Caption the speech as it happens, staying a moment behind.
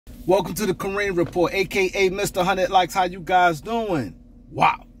Welcome to the Kareem Report, aka Mr. 100 Likes. How you guys doing?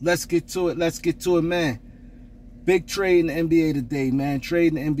 Wow, let's get to it, man. Big trade in the NBA today, man.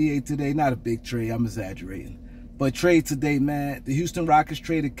 Trade in the NBA today, not a big trade, I'm exaggerating. But trade today, man. The Houston Rockets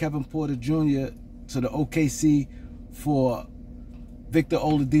traded Kevin Porter Jr. to the OKC for Victor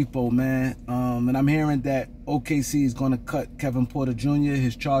Oladipo, man. And I'm hearing that OKC is going to cut Kevin Porter Jr.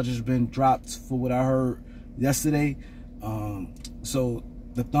 His charges have been dropped for what I heard yesterday. So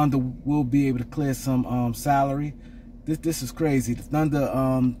the Thunder will be able to clear some salary. This is crazy. The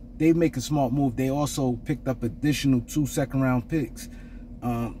Thunder, they make a smart move. They also picked up additional 2 second-round picks.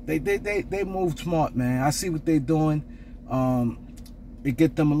 They moved smart, man. I see what they're doing. It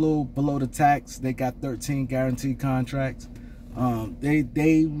get them a little below the tax. They got 13 guaranteed contracts.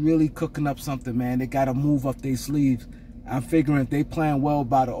 They really cooking up something, man. They got to move up their sleeves. I'm figuring if they playing well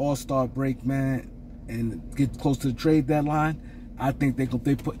by the All-Star break, man, and get close to the trade deadline, I think they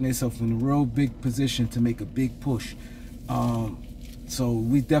putting themselves in a real big position to make a big push. So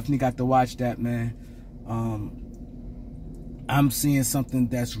we definitely got to watch that, man. I'm seeing something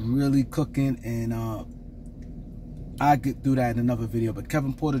that's really cooking, and I'll get through that in another video. But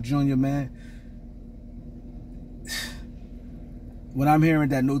Kevin Porter Jr., man, when I'm hearing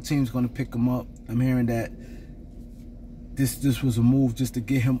that no team's going to pick him up, I'm hearing that this was a move just to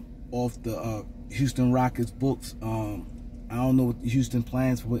get him off the Houston Rockets books. I don't know what the Houston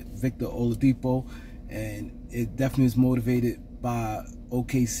plans with Victor Oladipo, and it definitely is motivated by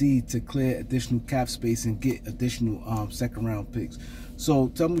OKC to clear additional cap space and get additional second-round picks. So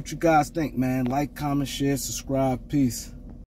tell me what you guys think, man. Like, comment, share, subscribe. Peace.